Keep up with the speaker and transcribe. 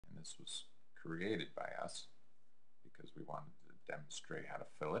this was created by us because we wanted to demonstrate how to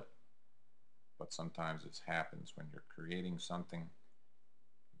fill it. But sometimes this happens when you're creating something.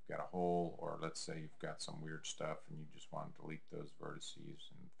 You've got a hole, or let's say you've got some weird stuff and you just want to delete those vertices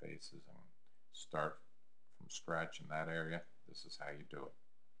and faces and start from scratch in that area. This is how you do it.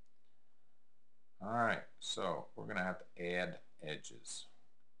 Alright, so we're going to have to add edges.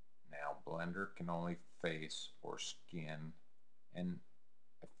 Now Blender can only face or skin and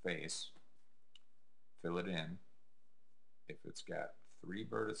a face, fill it in if it's got 3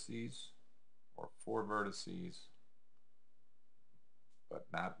 vertices or 4 vertices, but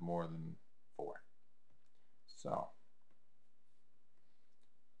not more than 4. So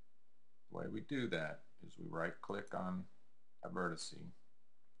the way we do that is we right click on a vertice,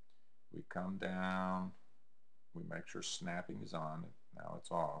 we come down, we make sure snapping is on. Now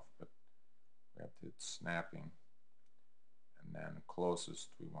it's off, but we have to hit snapping, and then closest,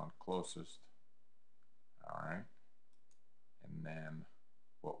 we want closest. Alright, and then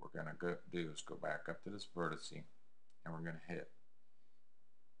what we're going to do is go back up to this vertice and we're going to hit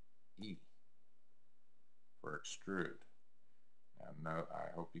E for extrude. Now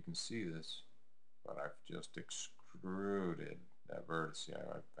I hope you can see this, but I've just extruded that vertice.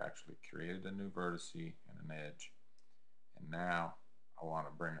 I've actually created a new vertice and an edge, and now I want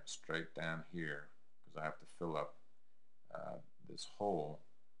to bring it straight down here because I have to fill up this hole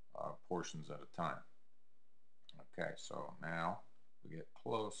portions at a time. Okay, so now we get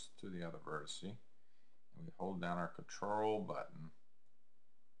close to the other vertice and we hold down our control button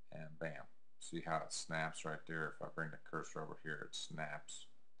and bam. See how it snaps right there? If I bring the cursor over here, it snaps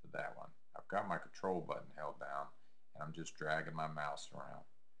to that one. I've got my control button held down and I'm just dragging my mouse around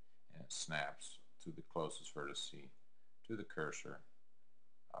and it snaps to the closest vertice to the cursor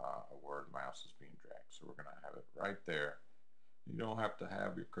where the mouse is being dragged. So we're going to have it right there. You don't have to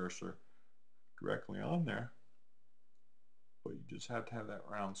have your cursor directly on there, but you just have to have that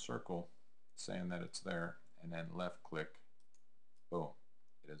round circle saying that it's there, and then left click, boom,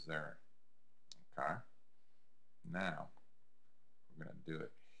 it is there. Okay, now we're going to do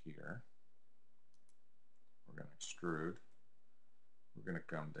it here. We're going to extrude. We're going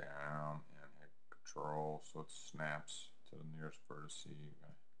to come down and hit control so it snaps to the nearest vertice. We're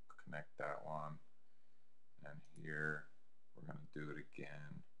going to connect that one, and here we're going to do it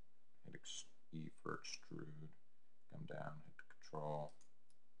again. Hit E for extrude. Come down, hit control.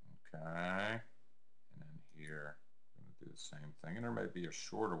 Okay, and then here we're going to do the same thing. And there may be a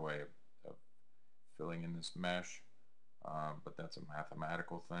shorter way of filling in this mesh, but that's a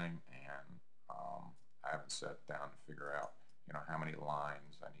mathematical thing, and I haven't sat down to figure out, how many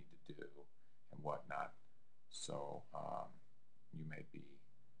lines I need to do and whatnot. So you may be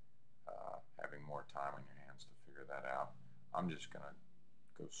having more time on your hands to figure that out. I'm just going to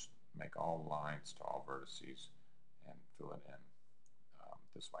go make all lines to all vertices and fill it in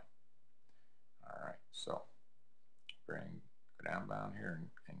this way. Alright, so go down here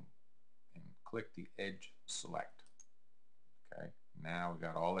and click the edge select. Okay, now we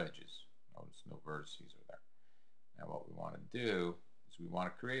got all edges. Notice no vertices are there. Now what we want to do is we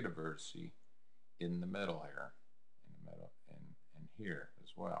want to create a vertice in the middle here, and here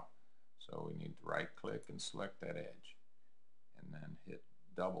as well. So we need to right click and select that edge and then hit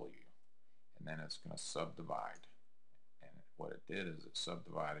W, and then it's going to subdivide. And what it did is it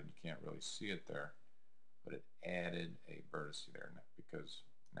subdivided. You can't really see it there, but it added a vertice there, because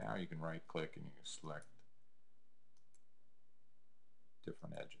now you can right click and you can select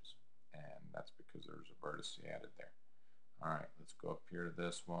different edges, and that's because there's a vertice added there. Alright, let's go up here to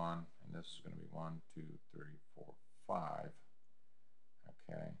this one, and this is going to be 1, 2, 3, 4, 5.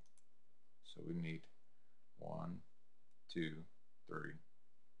 Okay, so we need 1, 2, 3,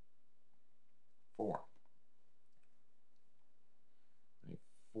 4. We need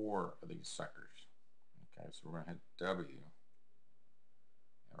 4 of these suckers. Okay, so we're going to hit W,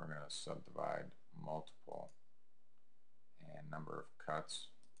 and we're going to subdivide multiple and number of cuts.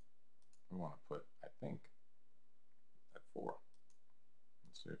 We want to put, I think, at 4.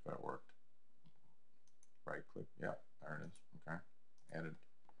 Let's see if that worked. Right click, yeah, there it is. Okay, edit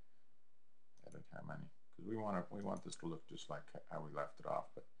how many? Because we want this to look just like how we left it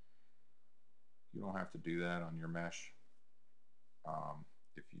off, but you don't have to do that on your mesh.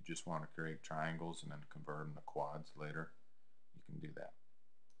 If you just want to create triangles and then convert them to quads later, you can do that.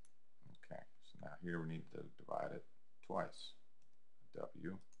 Okay, so now here we need to divide it twice.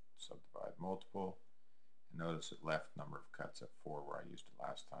 W, subdivide multiple, and notice it left number of cuts at 4 where I used it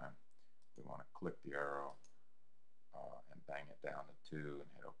last time. We want to click the arrow and bang it down to 2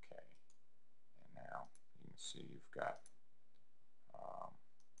 and hit OK. And now you can see you've got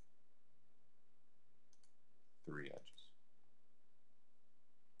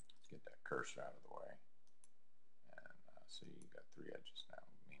cursor out of the way. And so you got 3 edges now,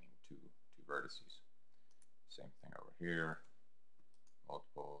 meaning two vertices. Same thing over here.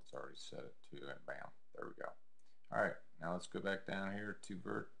 Multiple, it's already set it to, and bam, there we go. All right, now let's go back down here to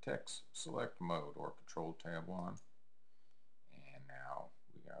vertex select mode, or control tab 1. And now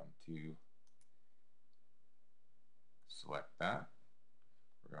we go to select that.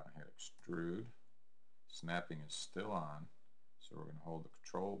 We're going to hit extrude. Snapping is still on, so we're going to hold the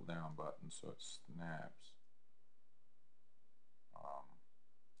control down button so it snaps.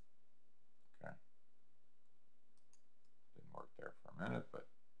 Okay. Didn't work there for a minute, but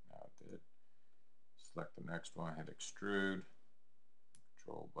now it did. Select the next one, hit extrude,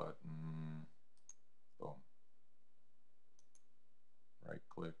 control button, boom. Right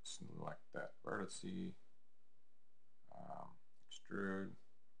click, select that vertex, extrude,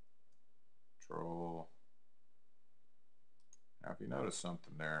 control. Now if you notice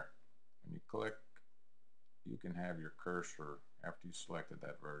something there, when you click, you can have your cursor, after you selected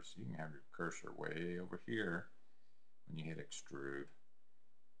that vertex, you can have your cursor way over here when you hit extrude,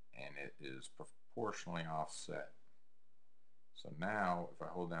 and it is proportionally offset. So now if I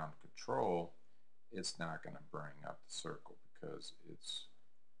hold down control, it's not going to bring up the circle because its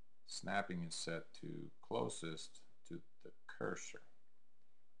snapping is set to closest to the cursor.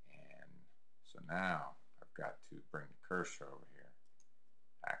 And so now I've got to bring the cursor over here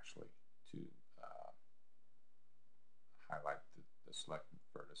actually to highlight the selected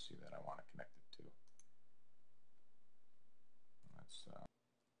vertex that I want to connect it to. Let's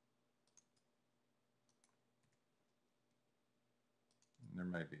there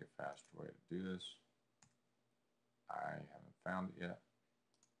may be a faster way to do this. I haven't found it yet,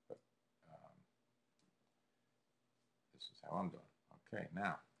 but this is how I'm doing it. Okay,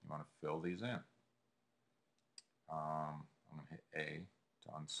 now you want to fill these in. I'm going to hit A to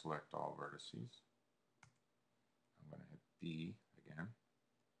unselect all vertices. I'm going to hit B again.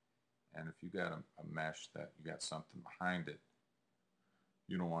 And if you got a mesh that you got something behind it,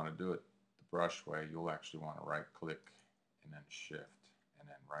 you don't want to do it the brush way. You'll actually want to right click and then shift and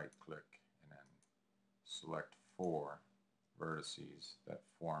then right click and then select 4 vertices that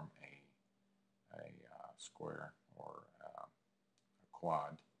form a square or a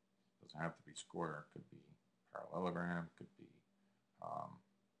quad. It doesn't have to be square, it could be parallelogram, it could be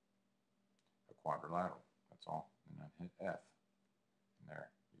a quadrilateral. That's all. And then hit F. And there,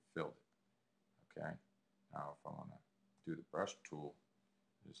 you filled it. Okay. Now if I want to do the brush tool,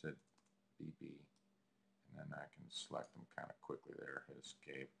 just hit BB, and then I can select them kind of quickly there. Hit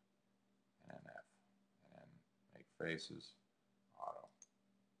escape, and then F, and then make faces, auto.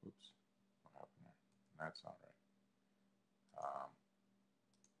 Oops, what happened there? That's not right.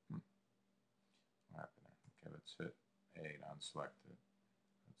 What happened there? Okay, let's hit A to unselect it.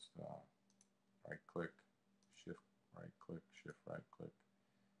 Let's right click, shift right click, shift right click,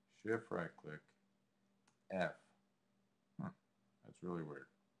 shift right click, F. That's really weird.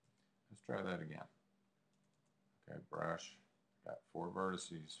 Let's try that again. Okay, brush. Got 4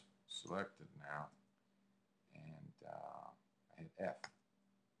 vertices selected now, and I hit F.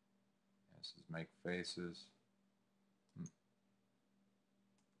 This is make faces.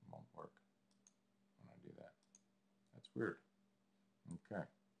 Won't work when I do that. That's weird. Okay,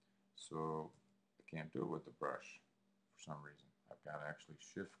 so I can't do it with the brush for some reason. I've got to actually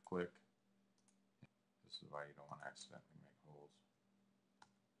shift click. This is why you don't want to accidentally make holes.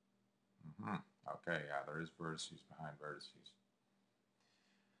 Okay, yeah, there is vertices behind vertices.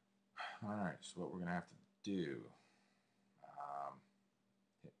 Alright, so what we're going to have to do,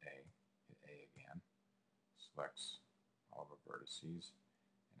 hit A again, selects all the vertices,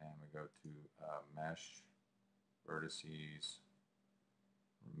 and then we go to Mesh, Vertices,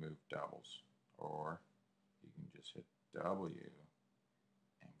 Remove Doubles, or you can just hit W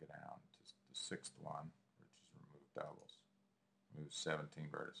and go down to the 6th one, which is Remove Doubles. Remove 17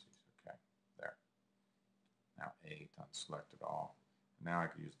 vertices. Okay, there. Now A to unselect it all. And now I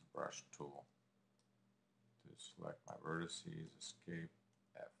can use the brush tool to select my vertices, escape,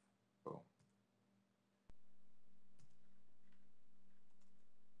 F, boom.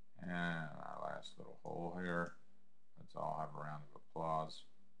 And our last little hole here. Let's all have a round of applause.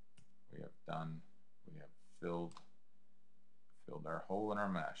 We have done, we have filled our hole in our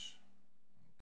mesh.